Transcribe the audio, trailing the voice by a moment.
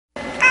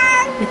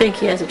think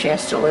he has a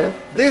chance to live.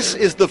 This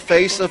is the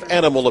face of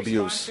animal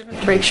abuse.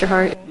 It breaks your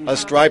heart. A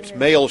striped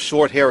male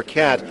short-hair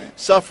cat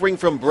suffering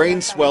from brain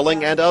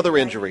swelling and other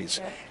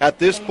injuries. At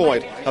this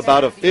point,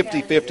 about a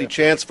 50-50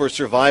 chance for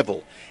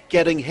survival.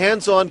 Getting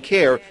hands-on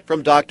care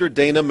from Dr.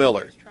 Dana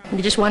Miller.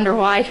 You just wonder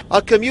why.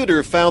 A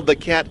commuter found the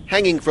cat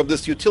hanging from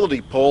this utility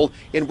pole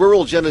in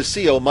rural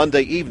Geneseo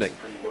Monday evening.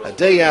 A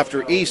day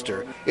after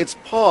Easter, its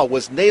paw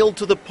was nailed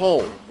to the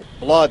pole.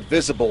 Blood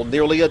visible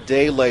nearly a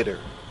day later.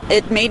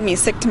 It made me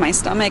sick to my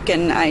stomach,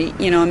 and I,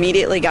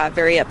 immediately got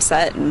very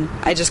upset, and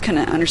I just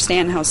couldn't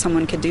understand how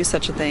someone could do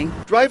such a thing.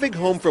 Driving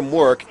home from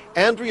work,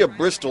 Andrea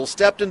Bristol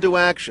stepped into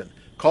action,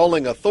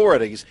 calling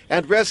authorities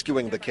and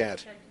rescuing the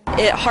cat.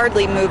 It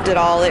hardly moved at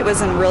all. It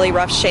was in really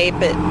rough shape.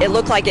 It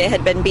looked like it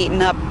had been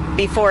beaten up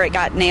before it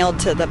got nailed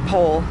to the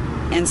pole,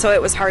 and so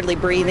it was hardly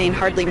breathing,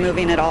 hardly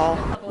moving at all.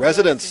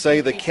 Residents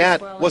say the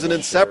cat was an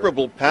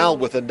inseparable pal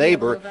with a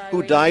neighbor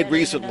who died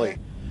recently.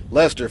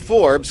 Lester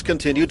Forbes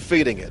continued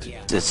feeding it.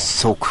 It's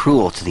so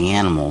cruel to the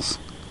animals.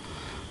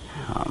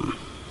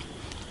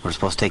 We're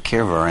supposed to take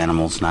care of our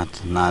animals, not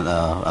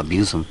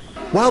abuse them.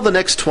 While the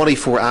next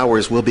 24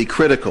 hours will be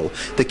critical,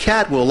 the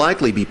cat will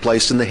likely be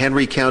placed in the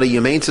Henry County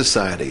Humane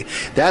Society.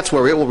 That's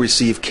where it will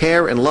receive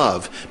care and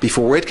love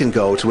before it can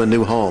go to a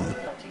new home.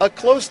 A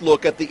close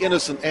look at the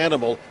innocent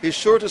animal is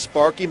sure to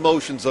spark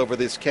emotions over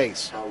this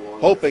case,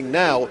 hoping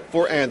now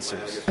for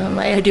answers.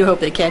 I do hope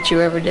they catch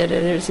whoever did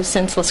it. It was a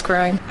senseless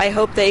crime. I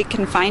hope they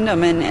can find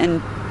them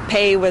and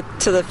pay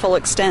to the full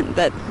extent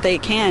that they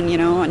can,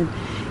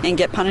 and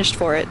get punished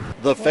for it.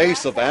 The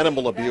face of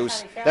animal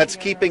abuse that's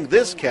keeping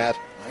this cat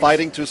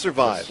fighting to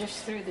survive.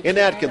 In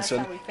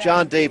Atkinson,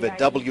 John David,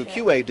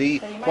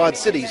 WQAD, Quad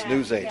Cities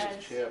News 8.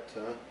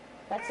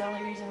 That's the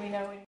only reason we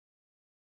know.